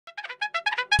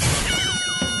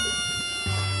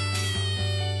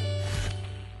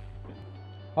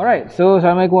Alright, so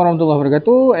Assalamualaikum warahmatullahi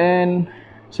wabarakatuh, and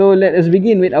so let us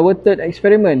begin with our third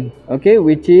experiment, okay,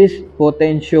 which is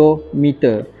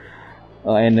potentiometer.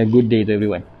 And a good day to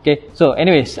everyone. Okay, so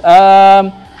anyways,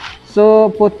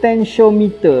 so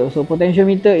potentiometer. So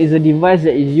potentiometer is a device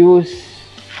that is used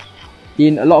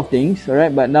in a lot of things,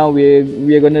 alright, but now we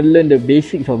are going to learn the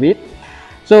basics of it.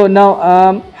 So now,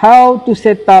 how to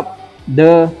set up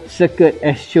the circuit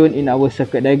as shown in our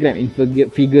circuit diagram in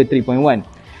figure 3.1.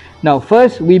 Now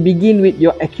first we begin with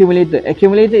your accumulator.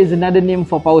 Accumulator is another name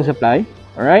for power supply,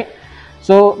 alright.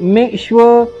 So make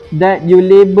sure that you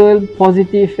label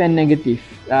positive and negative,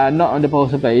 not on the power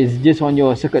supply, it's just on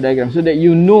your circuit diagram, so that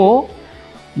you know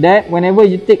that whenever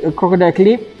you take a crocodile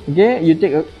clip, okay, you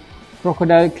take a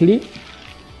crocodile clip,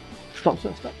 stop.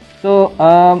 So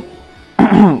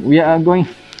we are going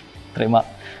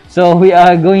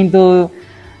to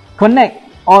connect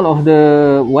all of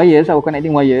the wires, our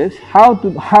connecting wires. How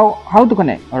to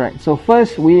connect? Alright, so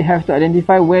first we have to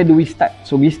identify where do we start.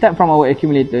 So we start from our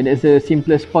accumulator. That's the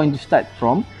simplest point to start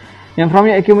from. And from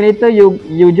your accumulator,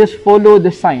 you just follow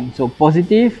the sign. So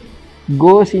positive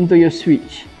goes into your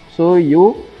switch. So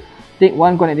you take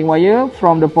one connecting wire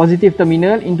from the positive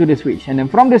terminal into the switch, and then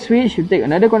from the switch you take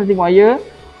another connecting wire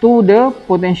to the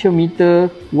potentiometer,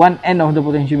 one end of the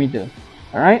potentiometer.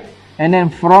 Alright, and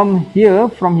then from here,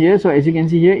 so as you can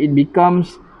see here, it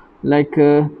becomes like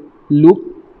a loop,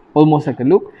 almost like a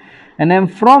loop. And then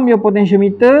from your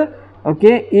potentiometer,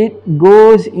 okay, it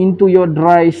goes into your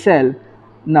dry cell.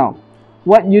 Now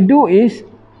what you do is,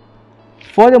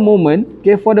 for the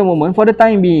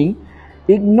time being,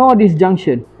 ignore this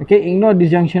junction, okay, ignore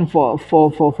this junction for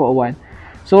a while.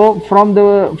 So from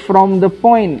the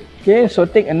point, okay, so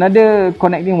take another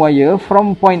connecting wire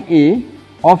from point A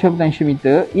of your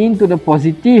potentiometer into the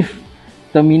positive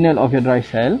terminal of your dry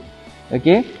cell,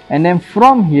 okay, and then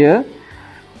from here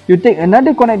you take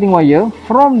another connecting wire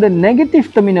from the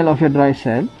negative terminal of your dry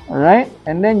cell, alright,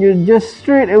 and then you just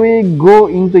straight away go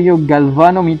into your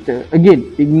galvanometer.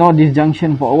 Again, ignore this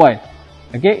junction for a while,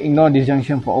 okay, ignore this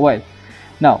junction for a while.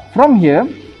 Now from here,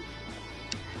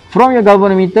 from your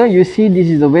galvanometer, you see this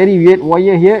is a very weird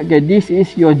wire here, okay, this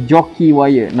is your jockey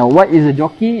wire. Now what is a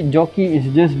jockey? Jockey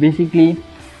is just basically,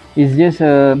 it's just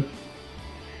a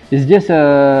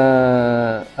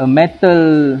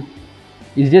metal,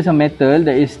 it's just a metal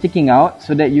that is sticking out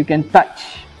so that you can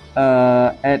touch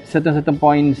at certain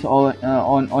points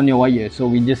on your wire. So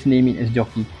we just name it as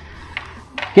jockey,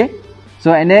 okay.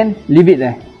 So and then leave it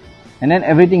there, and then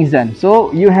everything is done.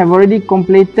 So you have already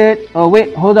completed,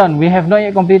 wait, hold on, we have not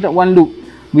yet completed one loop.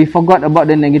 We forgot about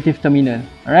the negative terminal.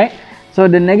 Alright, so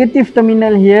the negative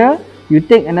terminal here, you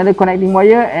take another connecting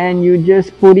wire and you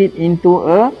just put it into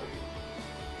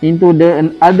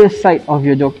the other side of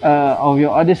your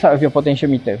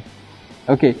potentiometer.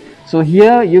 Okay, so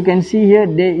here you can see here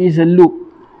there is a loop,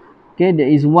 okay, there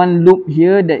is one loop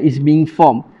here that is being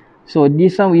formed. So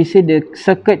this one we say the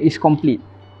circuit is complete.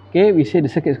 Okay, we say the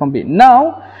circuit is complete.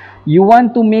 Now you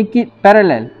want to make it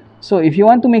parallel. So if you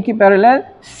want to make it parallel,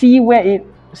 see where it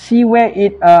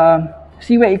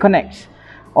connects,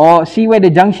 or see where the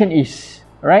junction is,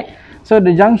 right? So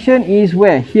the junction is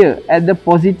where? Here at the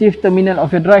positive terminal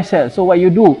of your dry cell. So what you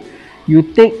do, you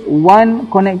take one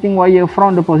connecting wire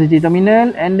from the positive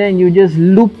terminal and then you just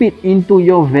loop it into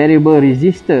your variable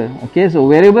resistor. Okay, so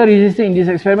variable resistor in this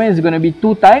experiment is going to be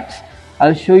two types. I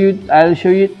will show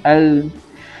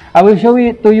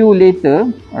it to you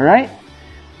later. Alright,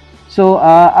 so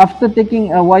after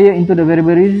taking a wire into the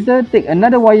variable resistor, take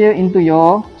another wire into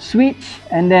your switch,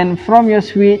 and then from your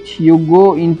switch you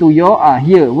go into your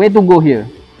here. Where to go here?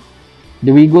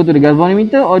 Do we go to the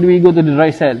galvanometer or do we go to the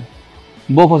dry cell?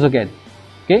 Both also can,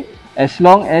 okay, as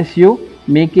long as you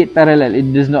make it parallel,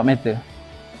 it does not matter.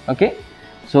 Okay,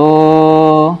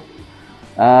 so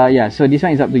yeah, so this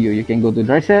one is up to you. You can go to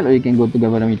dry cell or you can go to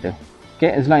galvanometer,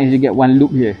 okay, as long as you get one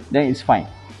loop here, then it's fine.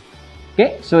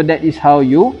 Okay, so that is how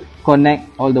you connect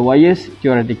all the wires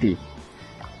theoretically.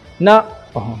 Now,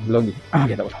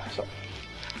 okay, tak apa.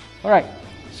 Alright,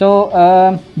 so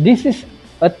this is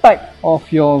a type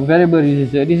of your variable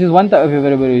resistor. This is one type of your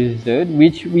variable resistor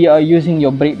which we are using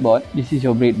your breadboard. This is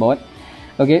your breadboard.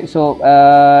 Okay, so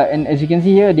and as you can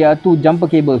see here, there are two jumper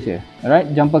cables here.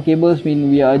 Alright, jumper cables mean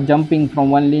we are jumping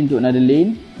from one lane to another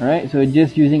lane. Alright, so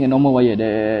just using a normal wire,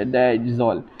 that is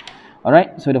all.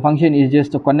 Alright, so the function is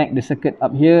just to connect the circuit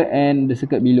up here and the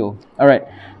circuit below. Alright,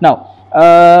 now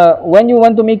when you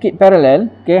want to make it parallel,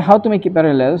 okay, how to make it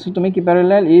parallel? So to make it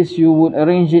parallel is you would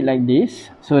arrange it like this,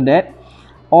 so that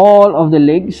all of the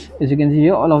legs, as you can see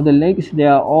here, all of the legs, they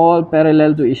are all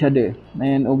parallel to each other,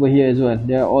 and over here as well,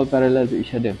 they are all parallel to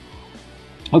each other.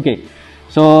 Okay,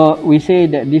 So we say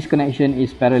that this connection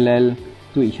is parallel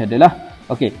to each other lah.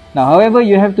 Okay, now however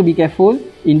you have to be careful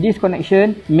in this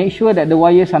connection, make sure that the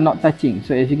wires are not touching.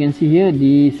 So as you can see here,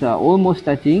 these are almost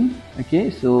touching.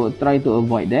 Okay, so try to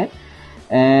avoid that.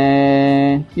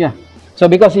 And yeah,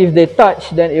 so because if they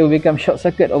touch, then it will become short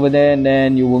circuit over there, and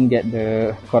then you won't get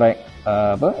the correct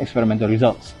experimental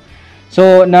results.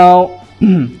 So now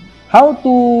how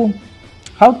to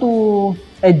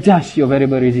adjust your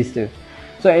variable resistor.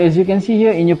 So as you can see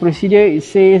here in your procedure, it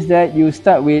says that you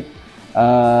start with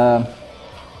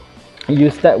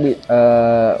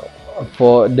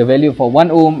for the value for 1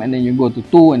 ohm, and then you go to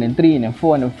 2, and then 3, and then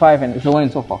 4, and then 5, and so on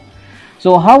and so forth.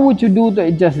 So how would you do to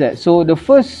adjust that? So the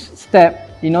first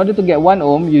step, in order to get 1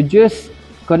 ohm, you just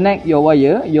connect your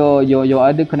wire, your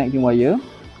other connecting wire,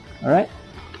 alright,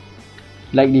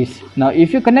 like this. Now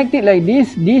if you connect it like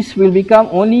this, this will become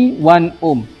only 1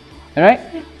 ohm, alright,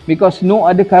 because no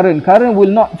other current would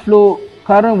not flow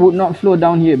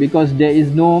down here, because there is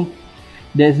no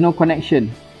connection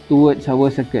towards our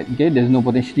circuit. Okay, there's no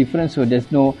potential difference, so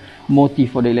there's no motive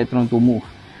for the electron to move.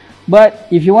 But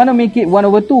if you want to make it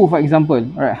 1/2, for example,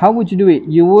 alright, how would you do it?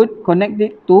 You would connect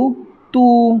it to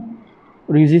 2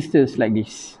 resistors like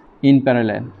this in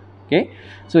parallel. Okay,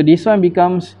 so this one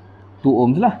becomes 2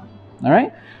 ohms lah.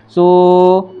 Alright,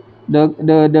 so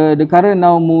the current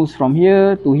now moves from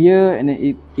here to here, and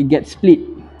then it gets split.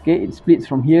 Okay, it splits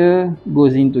from here,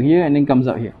 goes into here, and then comes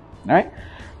out here. Alright,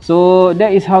 so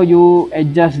that is how you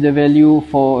adjust the value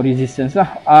for resistance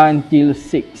lah, until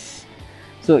 6.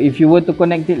 So if you were to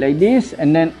connect it like this,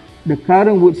 and then the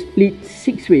current would split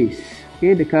 6 ways.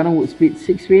 Okay, the current would split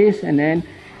 6 ways, and then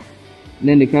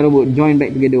the current would join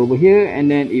back together over here,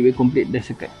 and then it will complete the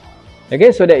circuit.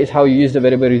 Okay, so that is how you use the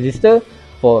variable resistor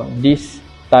for this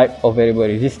type of variable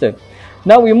resistor.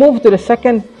 Now we move to the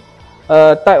second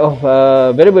type of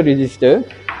variable resistor,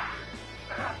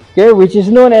 okay, which is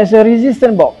known as a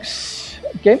resistance box.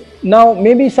 Okay, now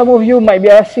maybe some of you might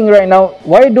be asking right now,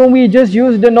 why don't we just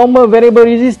use the normal variable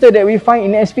resistor that we find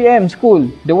in SPM school,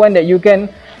 the one that you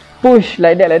can push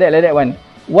like that one?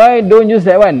 Why don't use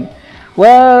that one?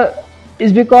 Well,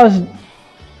 it's because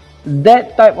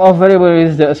that type of variable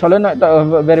resistor, a solenoid type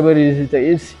of variable resistor,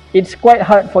 it's quite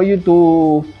hard for you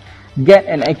to get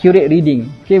an accurate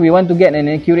reading. Okay, we want to get an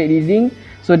accurate reading,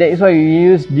 so that is why we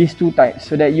use these two types,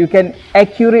 so that you can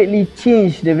accurately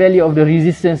change the value of the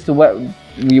resistance to what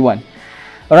we want.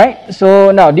 Alright,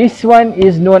 so now this one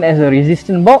is known as a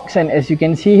resistance box, and as you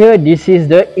can see here, this is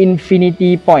the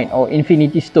infinity point or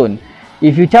infinity stone.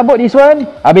 If you cabut this one,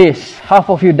 habis, half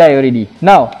of you die already.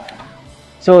 Now,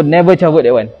 so never cabut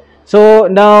that one. So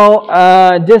now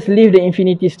just leave the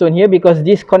infinity stone here, because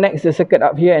this connects the circuit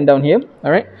up here and down here.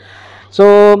 Alright,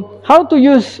 so how to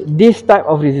use this type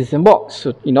of resistance box?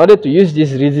 So in order to use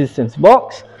this resistance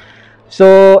box,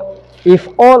 so if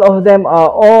all of them are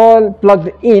all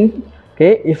plugged in,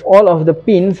 okay, if all of the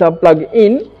pins are plugged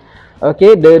in,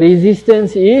 okay, the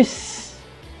resistance is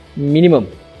minimum.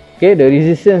 Okay, the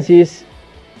resistance is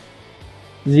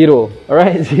 0.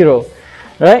 Alright, 0.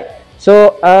 Right,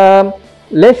 so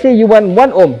let's say you want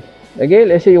 1 ohm. Okay,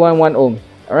 let's say you want 1 ohm.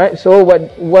 Alright, so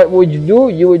what would you do?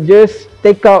 You would just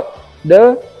take out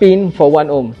the pin for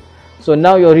 1 ohm. So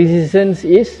now your resistance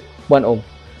is 1 ohm.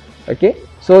 Okay,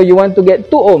 so you want to get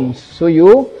 2 ohms. So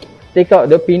you take out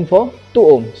the pin for 2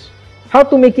 ohms. How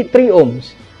to make it 3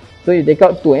 ohms? So you take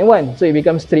out 2 and 1. So it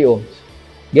becomes 3 ohms.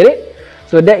 Get it?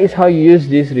 So that is how you use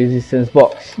this resistance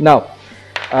box. Now,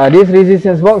 this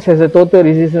resistance box has a total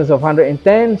resistance of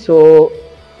 110. So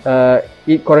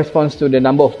it corresponds to the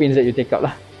number of pins that you take out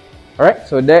lah. Alright,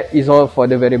 so that is all for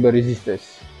the variable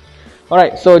resistors.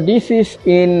 Alright, so this is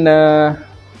in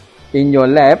your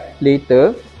lab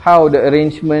later, how the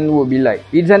arrangement would be like.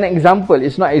 It's an example.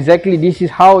 It's not exactly this is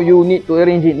how you need to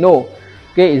arrange it. No.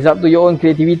 Okay, it's up to your own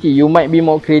creativity. You might be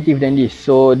more creative than this.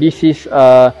 So this is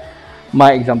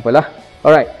my example lah.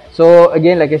 Alright, so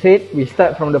again, like I said, we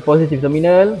start from the positive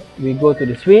terminal, we go to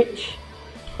the switch.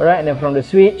 Alright, and then from the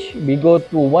switch, we go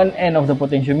to one end of the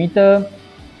potentiometer.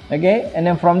 Okay, and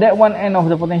then from that one end of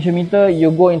the potentiometer, you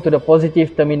go into the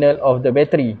positive terminal of the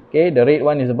battery. Okay, the red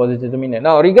one is the positive terminal.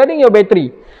 Now, regarding your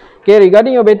battery, okay,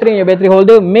 regarding your battery and your battery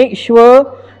holder, make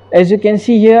sure, as you can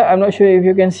see here, I'm not sure if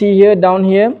you can see here, down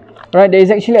here, right, there is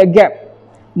actually a gap.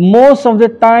 Most of the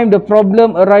time, the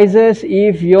problem arises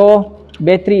if your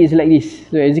battery is like this.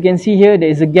 So, as you can see here, there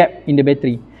is a gap in the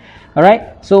battery.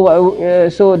 Alright, so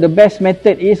so the best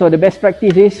method is, or the best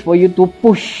practice is, for you to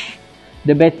push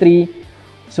the battery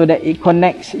so that it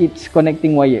connects its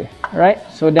connecting wire. Right,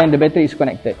 so then the battery is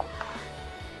connected.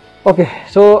 Okay,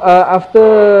 so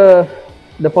after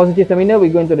the positive terminal, we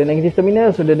go into the negative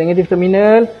terminal. So the negative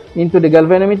terminal into the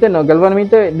galvanometer. Now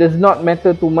galvanometer, it does not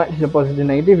matter too much the positive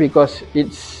negative, because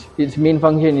its main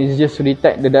function is just to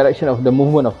detect the direction of the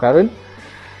movement of current.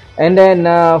 And then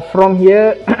from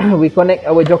here we connect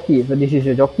our jockey. So this is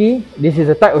your jockey. This is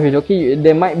a type of your jockey.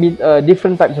 There might be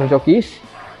different types of jockeys.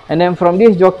 And then from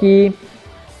this jockey,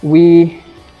 we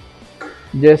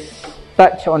just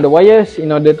touch on the wires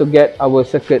in order to get our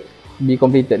circuit be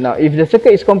completed. Now if the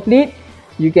circuit is complete,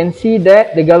 you can see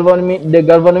that the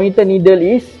galvanometer needle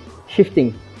is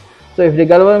shifting. So if the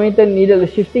galvanometer needle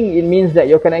is shifting, it means that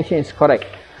your connection is correct.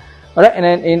 Alright, and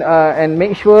then and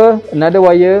make sure another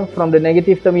wire from the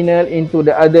negative terminal into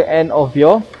the other end of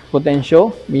your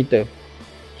potentiometer.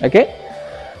 Okay,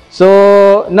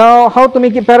 so now how to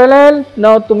make it parallel?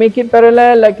 Now to make it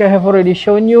parallel, like I have already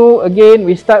shown you, again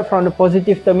we start from the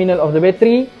positive terminal of the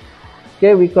battery.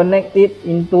 Okay, we connect it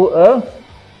into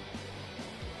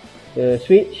the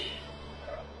switch.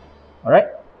 Alright,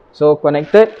 so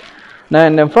connected. Now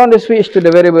and then from the switch to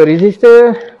the variable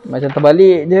resistor, macam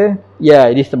terbalik je. Yeah,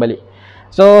 it is terbalik.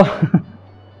 So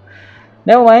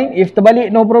never mind, if terbalik,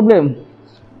 no problem.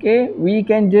 Okay, we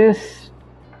can just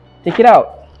take it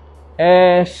out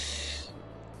as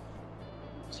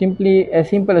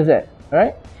simple as that.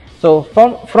 Alright, so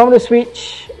from the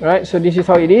switch, right, so this is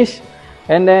how it is.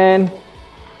 And then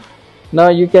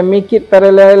now you can make it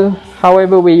parallel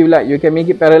however way you like. You can make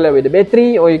it parallel with the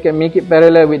battery, or you can make it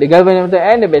parallel with the galvanometer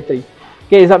and the battery.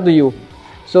 Okay, it's up to you.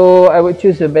 So I would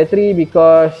choose the battery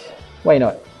because why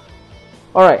not?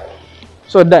 Alright,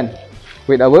 so done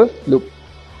with our loop.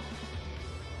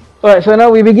 Alright, so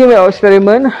now we begin with our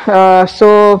experiment.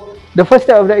 So the first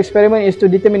step of the experiment is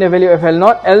to determine the value of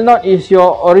L0. L0 is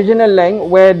your original length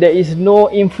where there is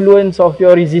no influence of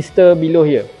your resistor below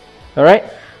here. Alright,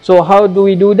 so how do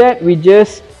we do that? We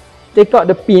just take out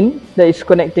the pin that is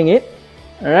connecting it.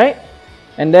 Alright,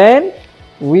 and then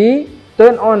we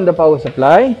turn on the power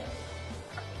supply.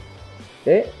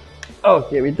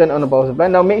 Okay, we turn on the power supply.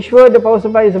 Now make sure the power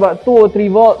supply is about 2 or 3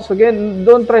 volts. Okay,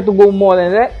 don't try to go more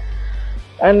than that.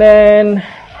 And then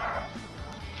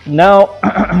now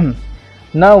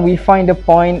now we find the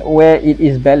point where it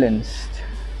is balanced.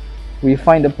 We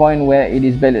find the point where it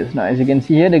is balanced. Now as you can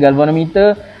see here, the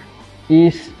galvanometer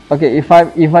is okay. If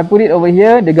I put it over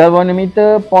here, the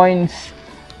galvanometer points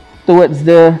towards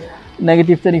the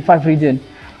negative 35 region.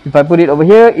 If I put it over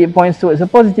here, it points towards a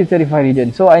positive 35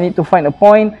 region. So I need to find a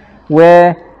point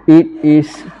where it is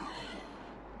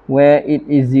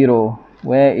zero.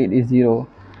 Where it is zero.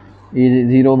 Is it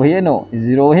zero over here? No. Is it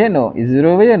zero over here? No. Is it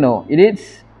zero over here? No. It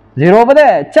is zero over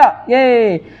there. Chuck!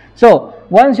 Yay! So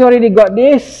once you already got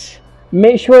this,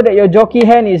 make sure that your jockey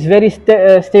hand is very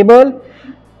stable.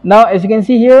 Now as you can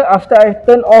see here, after I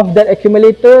turn off that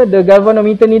accumulator, the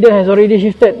galvanometer needle has already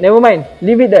shifted. Never mind,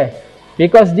 leave it there.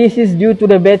 Because this is due to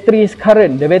the battery's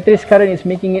current. The battery's current is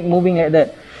making it moving like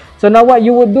that. So now what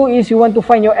you would do is you want to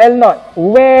find your L0.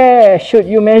 Where should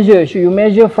you measure? Should you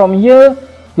measure from here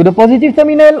to the positive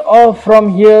terminal or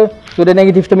from here to the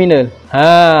negative terminal?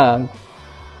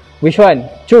 Which one?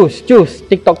 Choose.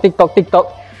 Tick tock.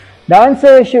 The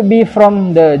answer should be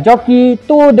from the jockey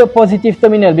to the positive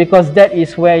terminal, because that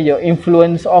is where your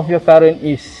influence of your current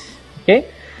is. Okay,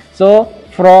 so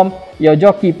from your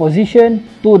jockey position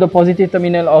to the positive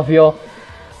terminal of your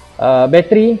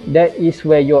battery, that is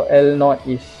where your L0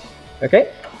 is.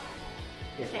 Okay.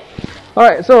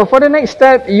 Alright, so for the next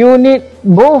step, you need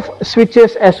both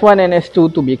switches S1 and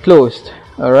S2 to be closed.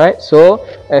 Alright, so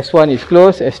S1 is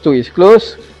closed, S2 is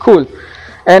closed. Cool.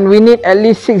 And we need at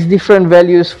least 6 different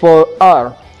values for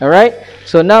R. Alright,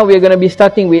 so now we're going to be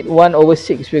starting with 1 over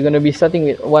 6. We're going to be starting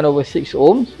with 1 over 6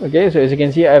 ohms. Okay, so as you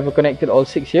can see, I have connected all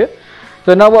 6 here.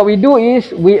 So now what we do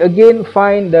is we again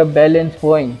find the balance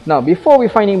point. Now before we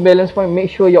finding balance point,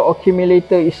 make sure your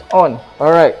accumulator is on.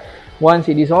 Alright, once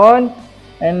it is on,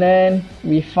 and then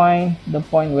we find the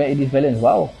point where it is balanced.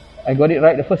 Wow, I got it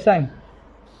right the first time.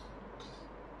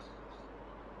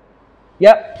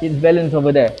 Yep, it's balanced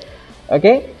over there.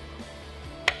 Okay,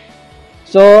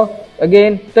 so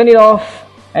again turn it off,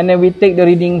 and then we take the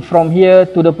reading from here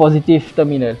to the positive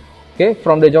terminal. Okay,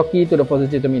 from the jockey to the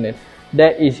positive terminal.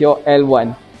 That is your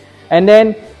L1. And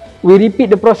then we repeat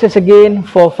the process again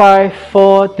for 5,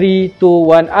 4, 3, 2,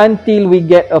 1 until we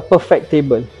get a perfect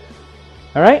table.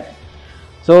 Alright,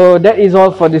 so that is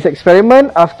all for this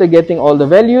experiment. After getting all the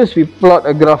values, we plot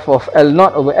a graph of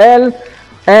L0 over L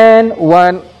and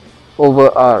 1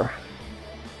 over R.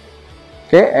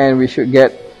 Okay, and we should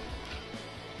get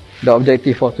the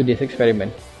objective for today's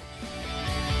experiment.